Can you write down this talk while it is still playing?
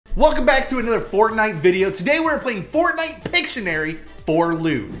Welcome back to another Fortnite video. Today we're playing Fortnite Pictionary for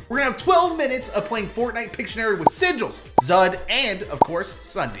loot. We're gonna have 12 minutes of playing Fortnite Pictionary with Sigils, Zud, and of course,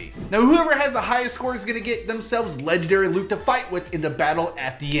 Sunday. Now whoever has the highest score is gonna get themselves legendary loot to fight with in the battle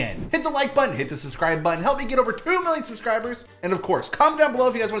at the end. Hit the like button, hit the subscribe button, help me get over 2 million subscribers. And of course, comment down below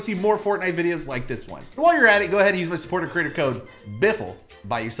if you guys wanna see more Fortnite videos like this one. And while you're at it, go ahead and use my supporter creator code Biffle.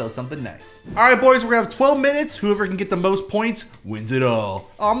 Buy yourself something nice. All right, boys, we're gonna have 12 minutes. Whoever can get the most points wins it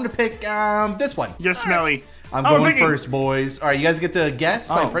all. Oh, I'm gonna pick this one. You're smelly. I'm going first, boys. All right, you guys get to guess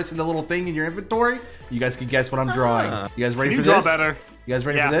by pressing the little thing in your inventory. You guys can guess what I'm drawing. You guys ready for this? Better. You guys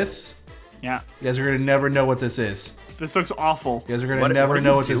ready for this? Yeah. You guys are gonna never know what this is. This looks awful. You guys are gonna never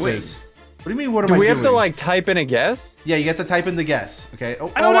know what this is. What do you mean, what am I doing? Do we have to like type in a guess? Yeah, you have to type in the guess. Okay.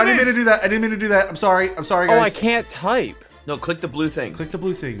 Oh, I didn't mean to do that. I didn't mean to do that. I'm sorry. I'm sorry, guys. Oh, I can't type. No, click the blue thing. Click the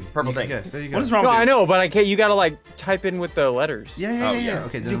blue thing. Purple thing. Yes, there you go. What is wrong with you? I know, but I can't. You gotta like type in with the letters. Yeah.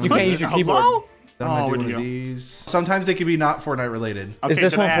 Okay. Then You can't use your keyboard. Hello? Then I'm gonna do one of these. Sometimes they can be not Fortnite related. Okay, Is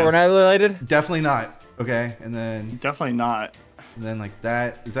this one Fortnite related? Definitely not. Okay, and then Definitely not. like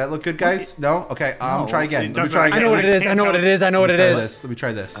that. Does that look good, guys? No. Okay. Try again. Let me try again. I know what it is. I know what it is. I know what it is. Let me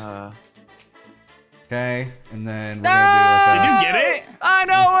try this. Okay, and then we're gonna do Did you get it? I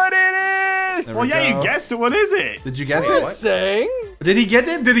know what it is. Well, yeah, you guessed it. What is it? Did you guess it? Saying? Did he get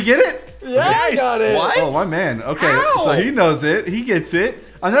it? Did he get it? Yeah, I got it. What? Oh, my man. Okay, so he knows it. He gets it.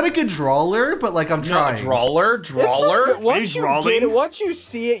 I'm not a good drawer, but like I'm trying. Drawer? Once you get it, once you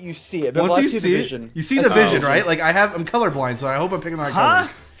see it, you see it. But once you see it, you see the vision, right? Like I'm colorblind, so I hope I'm picking the right color.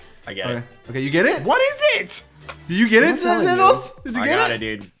 I get it. Okay, you get it? What is it? Did you get it, Ziddles? Did you get it? I got it,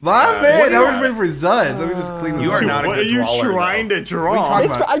 dude. My man, now we're waiting for Zud. Let me just clean this You up. are not a What are good you drawer, trying to draw?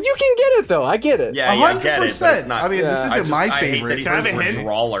 What are you can get it though. I get it. Yeah, I get it, but it's 100%. not. I mean, this isn't my favorite. Can I have a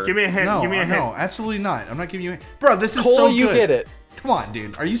hint? Give me a hint. No, Give me a hint. no, absolutely not. I'm not giving you a hint. Bro, this is Cole, so good. you get it. Come on,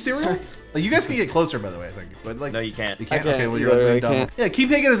 dude. Are you serious? Like, you guys can get closer, by the way, I think. But like, No, you can't. You can't? I can't. Okay, well, You you're really literally dumb. can't. Yeah, keep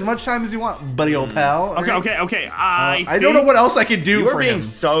taking as much time as you want, buddy old pal. Okay. I don't know what else I could do You are for being him.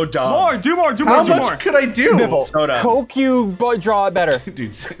 so dumb. Do more. How much could I do? Biffle, So dumb. Coke, you draw it better.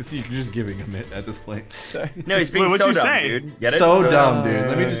 Dude, you're just giving him it at this point. No, he's being Wait, so what'd you dumb, say? dude. Get it? So dumb, dude.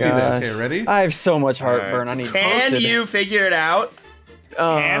 Let me just do this. gosh. Here, ready? I have so much heartburn. I need. Can Pepsid. you figure it out?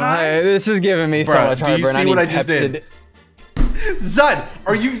 Can I? This is giving me so Bruh, much do you heartburn. see I need what I just Pepsid. did?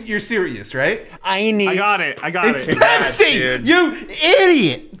 Zud, you're serious, right? I need. I got it. It's it. Pepsi, dude. you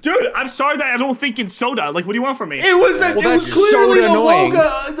idiot! Dude, I'm sorry that I don't think in soda. Like, what do you want from me? It was that's clearly so the annoying.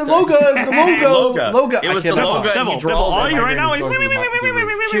 logo. The logo. It was the logo. Biffle, You draw all them. you right now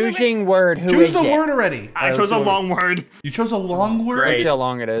is Choosing word. Who Choose is the it? word already. I chose a long word. You chose a long word? Great. Let's see how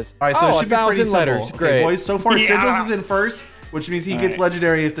long it is. All right, so it oh, should be pretty 1,000 simple. letters. Okay, Great. boys, so far Yeah. Sigils is in first, which means he gets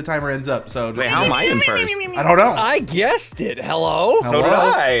legendary if the timer ends up. So Wait, how am I in first? I don't know. I guessed it. Hello. Hello? did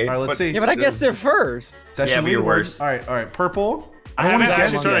I. All right, let's see. Yeah, but I guessed it first. Session Yeah, but you're leaderboard. worse. All right, purple. I haven't wanna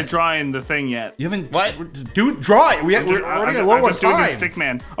actually guess. started drawing the thing yet. You haven't. What? Dude, draw it. We're already at low I'm on just doing the time. stick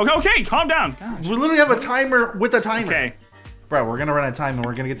man. Okay, calm down. Gosh. We literally have a timer with a timer. Okay. Bro, we're gonna run out of time and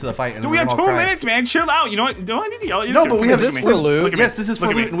we're gonna get to the fight. And Do we're we have gonna all 2 cry. minutes, man? Chill out. You know what? Do I need to yell? No, but we have this for loot. Look at me. Yes, this is for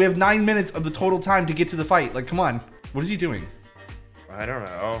Look at me. loot, and we have 9 minutes of the total time to get to the fight. Like, come on. What is he doing? I don't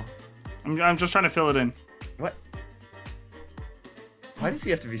know. I'm just trying to fill it in. What? Why does he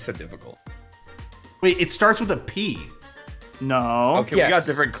have to be so difficult? Wait, it starts with a P. No. Okay, we got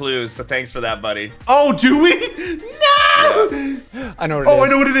different clues, so thanks for that, buddy. Oh, do we? No! I know what it is. Oh, I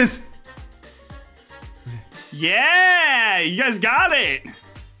know what it is. Yeah, you guys got it.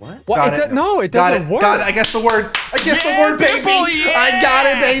 What? What? Got it. No, it Got doesn't it. work. Got it. I guessed the word. I guessed the Yeah, word, baby. Biffle, yeah. I got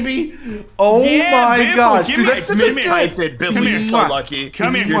it, baby. Oh Yeah, my Biffle, gosh, give dude, me- that's such give a me- good. Typed it. Biffle, Come you're here. so lucky.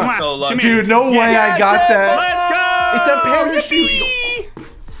 Come here. You're Mwah. so lucky. Come here. Dude, no way I got that. Let's go. It's a parachute.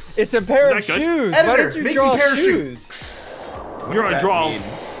 Yippee. It's a pair of Is that good? shoes. Editor, Why did you make me draw parachute. shoes? You're on draw.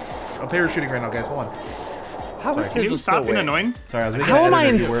 I'm parachuting right now, guys. Hold on. How is Can you Sigils stop so being weird? annoying? Sorry, I was making How am an I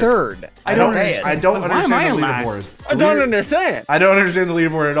in editor work. third? I don't understand. understand Why am I the in leaderboard. last? I don't understand. I don't understand the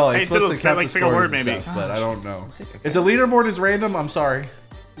leaderboard at all. Hey, It's supposed Sigils, to count like, the pick a scores word, and maybe. stuff, but I don't know. If the leaderboard is random, I'm sorry.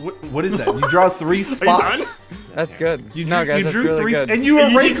 What is that? You draw 3 spots. That's good. You drew, no, guys, you that's drew really 3 good. and you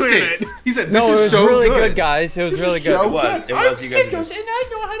And you erased cleared it. it. He said, "This No, it is was so really good, good, guys. It was This really is good. so It was. good. It I'm was. You guys Sigils, and I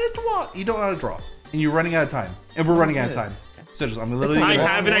know how to draw. You don't know how to draw, and you're running out of time, and we're running out of time. So just, I'm literally. I Long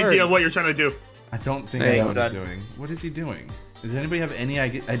have an word. idea of what you're trying to do. I don't think There I you know what go. he's doing. What is he doing? Does anybody have any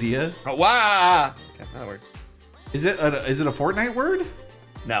idea? Oh, wow. Okay, that works. Is it a Fortnite word?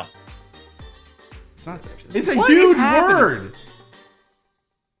 No. It's not. It's a What is huge happening? word.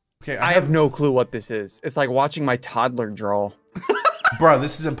 Okay, I have no clue what this is. It's like watching my toddler draw. Bro,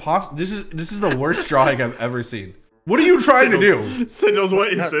 this is impossible. This is the worst drawing I've ever seen. What are you trying to do? Sigils, what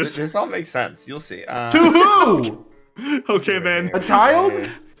is No, this? This all makes sense. You'll see. To who? Okay, man. A child?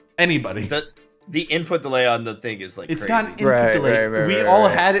 Anybody. The input delay on the thing is like It's crazy. not an input delay. We all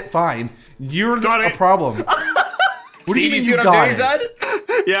had it fine. You're Got a it. problem. What do you mean see you what got I'm it? doing,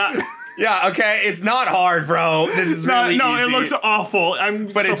 Zud? Yeah. Yeah, okay. It's not hard, bro. This is really No, easy. it looks awful.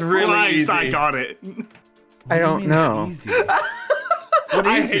 But it's really easy. I got it. I don't know. What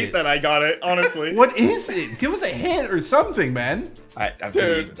I is hate it? that I got it, honestly. What is it? Give us a hint or something, man. I've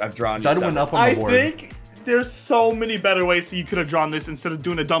drawn. Zud went up on the I board. think there's so many better ways that you could have drawn this instead of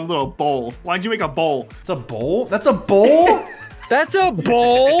doing a dumb little bowl. Why'd you make a bowl? It's a bowl? That's a bowl? That's a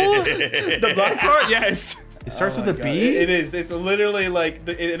bowl? The black part? Yes. It starts with a God, B? It is. It's literally like,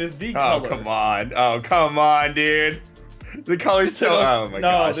 it is the color. Oh come on! Oh come on, dude! The color's so. Oh my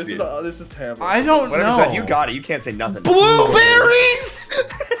gosh! No, dude. this is terrible. I don't Whatever, know. Zud, you got it. You can't say nothing. Blueberries?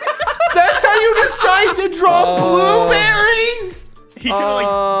 That's how you decide to draw blueberries? He could like.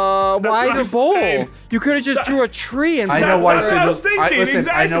 Why what the I'm bowl? saying. You could have just drew a tree and I know why what I was Sigils. thinking, Listen,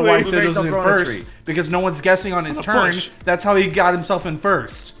 I know why exactly. Sigils is in Growing a first tree. because no one's guessing on his a turn. bush. That's how he got himself in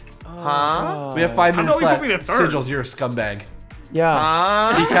first. Huh? We have 5 I minutes thought we left. put me in third. Sigils, you're a scumbag.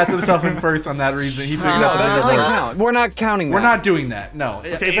 Yeah. He kept himself in first on that reason. He figured No, out that the doesn't board. count. We're not counting that. We're not doing that. No.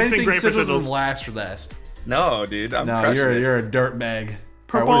 Okay, If instant anything, great for Sigils is Sigils. last for last. No, dude. I'm No, crushing it. you're a dirt bag.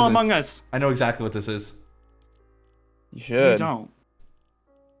 Purple All right, what is Among this? Us. I know exactly what this is. You You should. don't.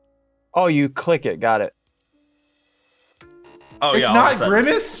 Oh, you click it. Got it. Oh It's yeah. all of a not sudden.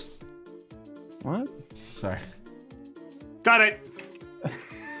 Grimace? What? Sorry. Got it.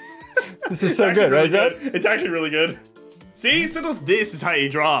 This is so Actually good, right, really Zed? good. It's actually really good. See, Sigils, this is how you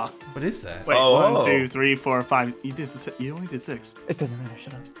draw. What is that? Wait, Oh. 1, 2, 3, 4, 5. You only did 6. It doesn't matter.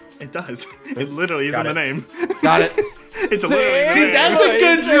 Shut up. It does. It literally is Got in the it. name. Got it. It's literally in the See, name. that's a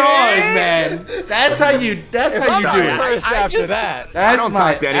good drawing, man. That's how you do it. First I after just- that. That's I don't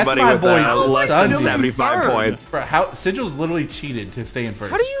talk to anybody that's with my boy less than Sunday. 75 Third. points. Bro, how Sigils literally cheated to stay in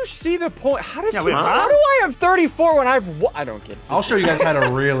first. How do you see the point? How does Yeah, wait, how huh? do I have 34 when I've I don't get it. I'll show you guys how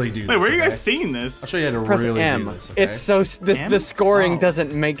to really do this. Wait, where are you okay? guys seeing this? I'll show you how to Press really M. do this. Okay? It's so M? the scoring Oh.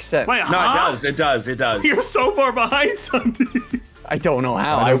 doesn't make sense. Wait, No, huh? it does. It does. It does. You're so far behind, Sunday. I don't know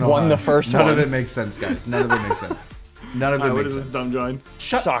how. I don't know won how. the first None one. of it makes sense, guys. None of it makes sense. None of it Alright, what makes is this sense. dumb drawing?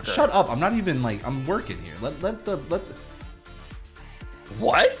 Soccer. Shut up. I'm not even like I'm working here. Let the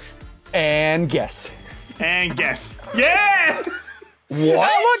What? And guess. And guess. Yeah!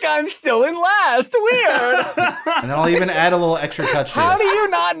 What? Oh, look, I'm still in last. Weird. and then I'll even add a little extra touch to How do this. you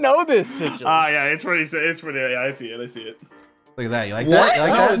not know this, Sigil? Yeah, it's pretty, yeah, I see it. Look at that. You like that? You like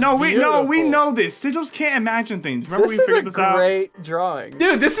What? that? No, we beautiful. know this. Sigils can't imagine things. Remember this we is a figured this out? great drawing.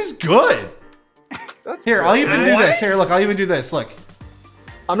 Dude, this is good. That's Here, great. I'll even do What? this. Here, look, I'll even do this. Look.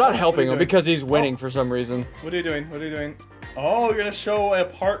 I'm not helping him doing? because he's winning for some reason. What are you doing? Oh, you're gonna show a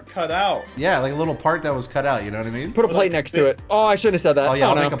part cut out. Yeah, like a little part that was cut out, you know what I mean? Put a plate next to it. Oh, I shouldn't have said that. Oh yeah,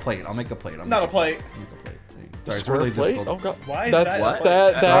 I'll no. make a plate. I'll make a plate. Not a plate. I'll make a plate. Sorry, it's Square really plate? difficult. Oh god. Why is That's that?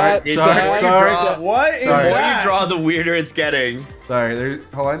 that. Sorry, sorry. What is The more that? you draw, the weirder it's getting. Sorry, there.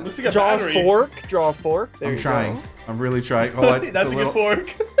 Hold on. Looks like a Draw battery. a fork. Draw a fork. There I'm you trying. go. I'm really trying. Hold on. That's a good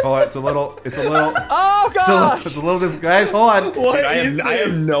fork. Hold on. It's a little. Oh It's a little. gosh. It's a little difficult. Guys, hold on. What Dude, is I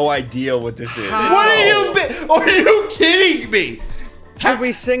have this? no idea what this is. What are you? Are you kidding me? Should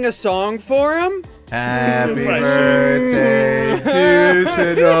we sing a song for him? Happy Right. birthday to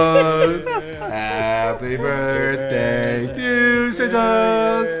Sigils. Happy birthday to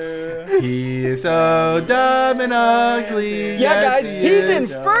Sigils. He is so dumb and ugly. Yeah, yes, guys, he he's in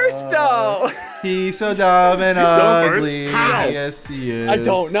is. first though. He's so dumb and Is he still in first? ugly. How? Yes, he is. I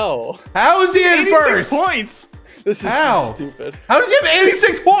don't know. How is he in 86 first? points. This is How? so stupid. How does he have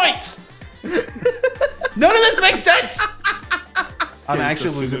 86 points? None of this makes sense. I'm actually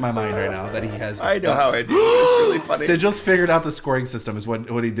losing my mind right now that he has. I know how I do. It's really funny. Sigils figured out the scoring system is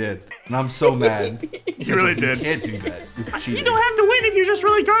what he did, and I'm so mad. He really did. You can't do that. It's cheating. You don't have to win if you're just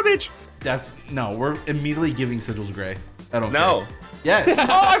really garbage. That's no. We're immediately giving Sigils gray. I don't No. care. Yes. Oh,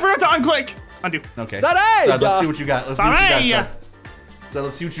 I forgot to unclick. Undo. Okay. Sorry! So let's see what you got. Let's see what you Sorry! got. So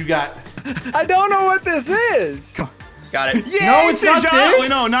let's see what you got. I don't know what this is. Got it. Yeah, No, it's not Sigils. this. Wait,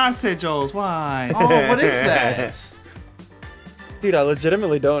 no, not Sigils. Why? Oh, what is that? Dude, I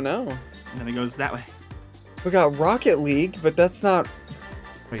legitimately don't know. And then it goes that way. We got Rocket League, but that's not.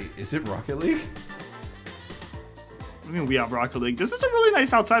 Wait, is it Rocket League? What do you mean we have Rocket League? This is a really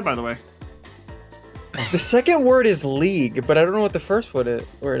nice outside, by the way. The second word is league, but I don't know what the first word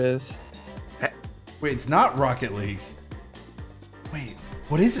is. Wait, it's not Rocket League. Wait,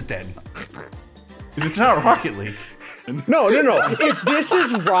 what is it then? If it's not Rocket League. happen. No. If this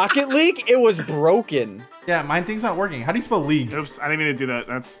is Rocket League, it was broken. Yeah, mine thing's not working. How do you spell league? Oops, I didn't mean to do that.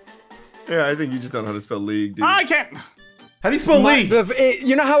 That's. Yeah, I think you just don't know how to spell league, dude. I can't. How do you spell league?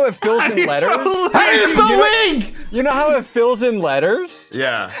 You know how it fills in letters? How do you spell league? You know how it fills in letters?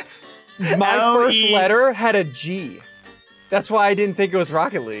 Yeah. My first L-E. letter had a G. That's why I didn't think it was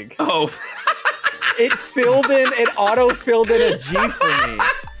Rocket League. Oh. It auto-filled in a G for me.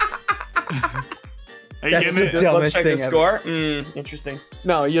 Are you That's getting the it? dumbest Let's check the thing ever. score. Interesting.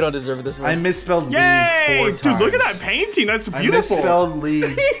 No, you don't deserve this one. I misspelled league 4 Yay! times. Dude, look at that painting. That's I beautiful. misspelled league.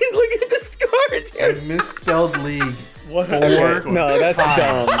 Look at the score, I dude. misspelled league. What? No, that's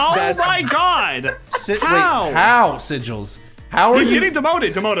dumb. Oh That's my god! How? Wait, how, Sigils? How are He's you? getting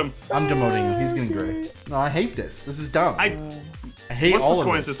demoted. Demote him. I'm demoting him. He's getting gray. No, I hate this. This is dumb. I hate What's all the of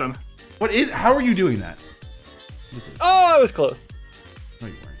scoring this. system? What is? How are you doing that? What is this? Oh, I was close. No,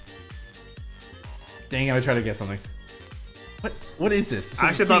 you weren't. Dang it! I tried to get something. What is this? I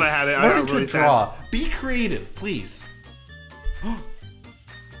actually thought I had it. I Learn got really to draw. Be creative, please. What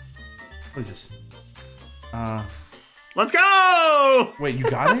is this? Let's go! Wait, you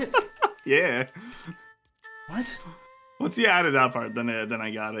got it? Yeah. What? Once you added that part, then I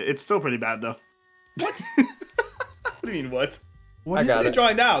got it. It's still pretty bad though. What? What do you mean what? What I is got it? it.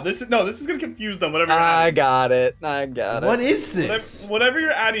 Drawing now. This is gonna confuse them. Whatever. You're I adding. got it. I got it. What is this? Whatever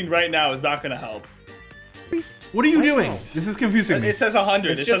you're adding right now is not gonna help. What are you doing? This is confusing me. It says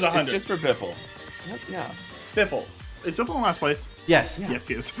 100. It says 100. It's just for Biffle. Yeah. Biffle. Is Biffle in last place? Yes. Yes,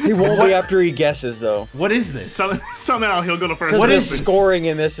 he is. He won't be after he guesses, though. What is this? Somehow he'll go to first. Because What the is this? scoring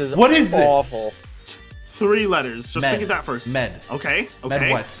in this is What is this? awful. 3 letters. Just Med. think of that first. Med. Okay. Okay.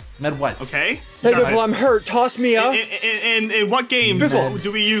 Med what? Med what? Okay. Hey, Got Biffle, it. I'm hurt. Toss me up. In what games Biffle.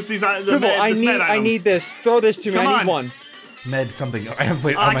 do we use these? Biffle, I need this. Throw this to me. Come I on. need one. Med something. I haven't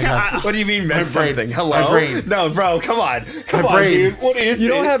played. Oh I my can't- god. What do you mean, My meant brain. something? Hello? My brain. No, bro, come on. Come My on, brain. dude. What is You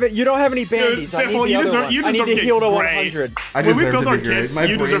this? don't have it. You don't have any bandies. I need Biffle, the you other deserve- one. you I need deserve to to heal to get great. 100. I When we deserve build to our be great. kits, My you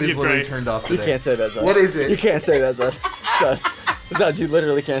brain deserve to is get literally great. turned off You today. can't say that, Zod. What is it? You can't say that, Zod. Zod, you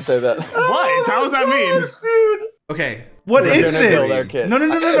literally can't say that. What? How does that mean? Okay. What We're is gonna build our this? kit. No.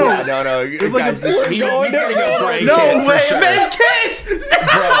 Yeah, no. Guys, like he's going gonna go down. great. No kid, for way. sure. Med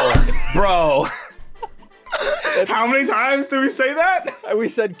kit. Bro. How many times did we say that? We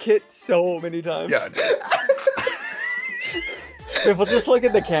said kit so many times. Yeah. Biffle, just look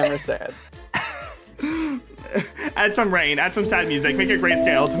at the camera sad. Add some rain. Add some sad music. Make it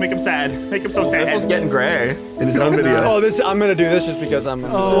grayscale to make him sad. Make him so Biffle's sad. getting gray in his own video. Oh, I'm gonna do this just because I'm.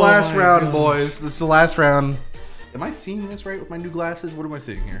 This is the last round, boys. This is the last round. Am I seeing this right with my new glasses? What am I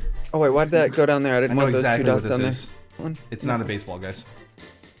seeing here? Oh wait, why did that go down there? I I didn't know want those exactly two what dots this down is. there. It's not a baseball, guys.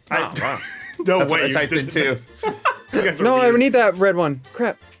 Oh, wow. No That's way. what I you typed in did too. You guys are No, I weird. need that red one.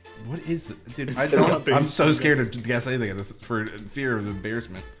 Crap. What is this? Dude, It's I still don't, not I'm so baseball, scared guys. to guess anything at this for fear of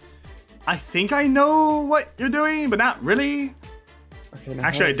embarrassment. I think I know what you're doing, but not really. Okay, now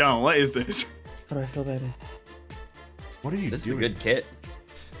Actually, I how, don't. What is this? how do I fill that in? What are you This is a doing? good kit.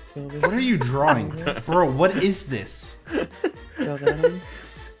 Fill this What are you drawing? Bro, what is this? Fill that in.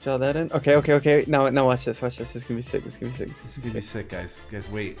 Fill that in. Okay. Now watch this. Watch this. This is gonna be sick. This is gonna be sick. This He's is gonna gonna be sick, guys. Guys,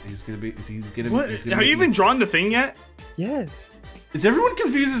 wait. He's gonna be. What? He's gonna Have you make me- even drawn the thing yet? Yes. Is everyone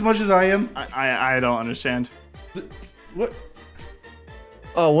confused as much as I am? I don't understand. What?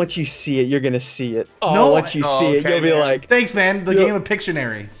 Oh, once you see it, you're gonna see it. Oh, No, once you oh, see it, okay, you'll be man. like, Thanks, man. The Yeah. game of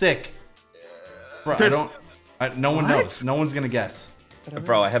Pictionary. Sick. Bro, I There's- don't. No one What? knows. No one's gonna guess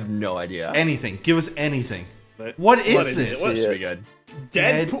Bro, I have no idea. anything. Give us anything. But What is what is this? it? What- This should be good.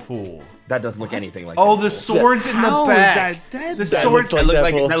 Deadpool. Deadpool. That doesn't look anything like Oh, Deadpool. the swords in the How is back. that The Deadpool? swords. That looks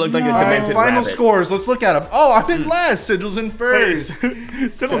like Deadpool. That looked like a No. All right, demented final rabbit. scores. Let's look at them. Oh, I'm in last. Sigil's in first.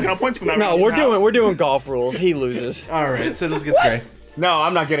 Siddle's got points for that. no, reason. we're doing golf rules. He loses. All right, Sigil's gets gray. No,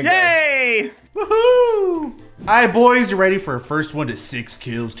 I'm not getting gray. Yay! Woohoo! All right, boys, you ready for our first one to 6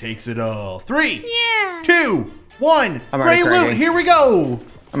 kills takes it all? 3, 2, 1. I'm already Gray loot. cranking. Here we go.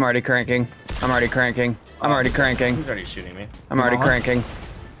 I'm already cranking. I'm already cranking. I'm already cranking. He's already shooting me. I'm already on. cranking.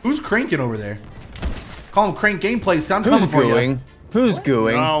 Who's cranking over there? Call him Crank Gameplays. I'm Who's coming for you. gooing? Who's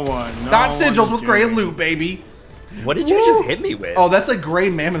gooing? No one. No Not one Sigils is with gray doing it. loot, baby. What did you just hit me with? Oh, that's a gray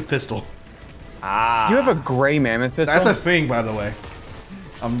mammoth pistol. Ah. You have a gray mammoth pistol? That's a thing, by the way.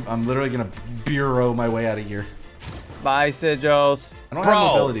 I'm literally gonna bureau my way out of here. Bye, Sigils. I don't Bro. have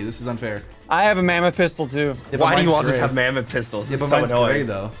mobility. This is unfair. I have a mammoth pistol too. Yeah, but Why do you mine's all just gray. have mammoth pistols? Yeah, This but is mine's so gray annoying.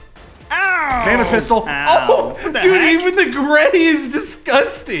 though. Ow! Mammoth pistol. Ow. Oh, What the dude, heck? even the gray is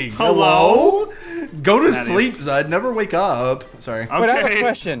disgusting. Hello? Go to Outta sleep, Zud. Never wake up. Sorry. Okay. But I have a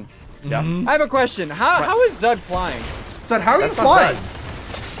question. Yeah. I have a question. How is Zud flying? Zud, how are you That's not flying?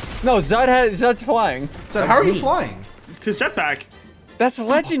 bad. No, Zud's flying. Zud, how are you flying? His jetpack. That's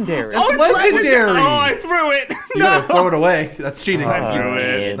legendary. That's legendary. Oh, I threw it. You gotta throw it away. That's cheating. I threw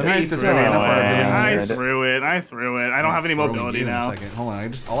it. Let me eat this so banana for a I billion. threw it. I threw it. I don't have any mobility now. Second. Hold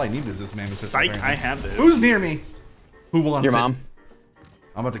on. All I need is this man. Psych, I have this. Who's near me? Who wants Your it? mom.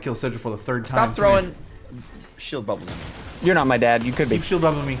 I'm about to kill Cedric for the third time. Stop throwing shield bubbles. You're not my dad. You could be. Keep shield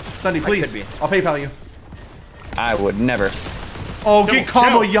bubbling me. Sunday, please. could be. I'll PayPal you. I would never. Oh, get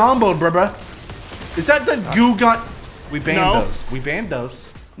combo chill. yomboed, bruh. Is that the goo gun? We banned No. those. We banned those.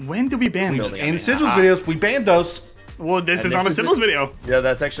 When do we ban those? In Sigil's videos, we banned those. Well, this is this on a is Symbols video. Yeah,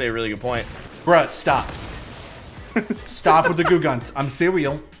 that's actually a really good point. Bruh, stop. Stop with the goo guns. I'm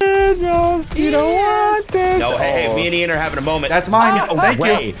serial. You don't want this. No, hey, me and Ian are having a moment. That's mine. No Thank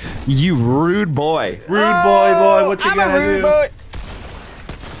way. you. You rude boy. Rude boy, what you I'm gonna a rude do? boy.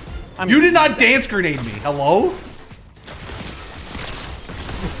 You did not dance grenade me. Hello?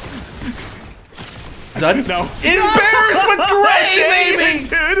 Done? No. Embarrassment gray, baby!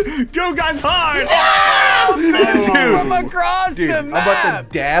 Dude, go guys hard. From across Dude, the I'm map.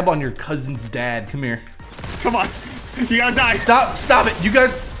 about to dab on your cousin's dad. Come here. Come on. You gotta die. Stop it. You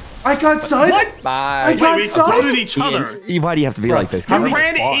guys. I got Sud. What? Bye. I got We Sud. exploded each other. Why do you have to be like this? You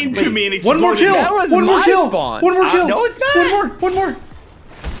ran into me and One exploded. more kill. That was One more my kill. spawn. One more kill. No, it's not. One more.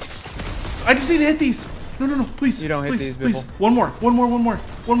 I just need to hit these. No, please. You don't hit please, these, please. Biffle. One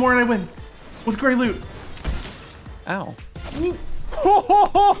more, and I win. With gray loot. Ow.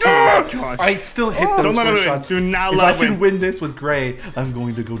 Gosh. I still hit those Don't let him first win. shots. Do not if let I him can win. win this with gray, I'm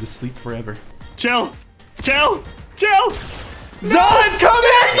going to go to sleep forever. Chill. Zod, come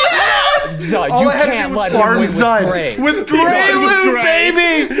here! Yes! Zod, All you I had to do can't was let him farm win with Zod. gray. With gray Zod with loot, gray.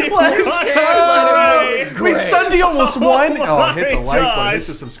 baby! Let's can't go! let him win Wait, gray. Sunday almost won. Oh, hit the my like button, gosh. hit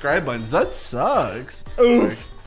the subscribe button. Zod sucks. Oof.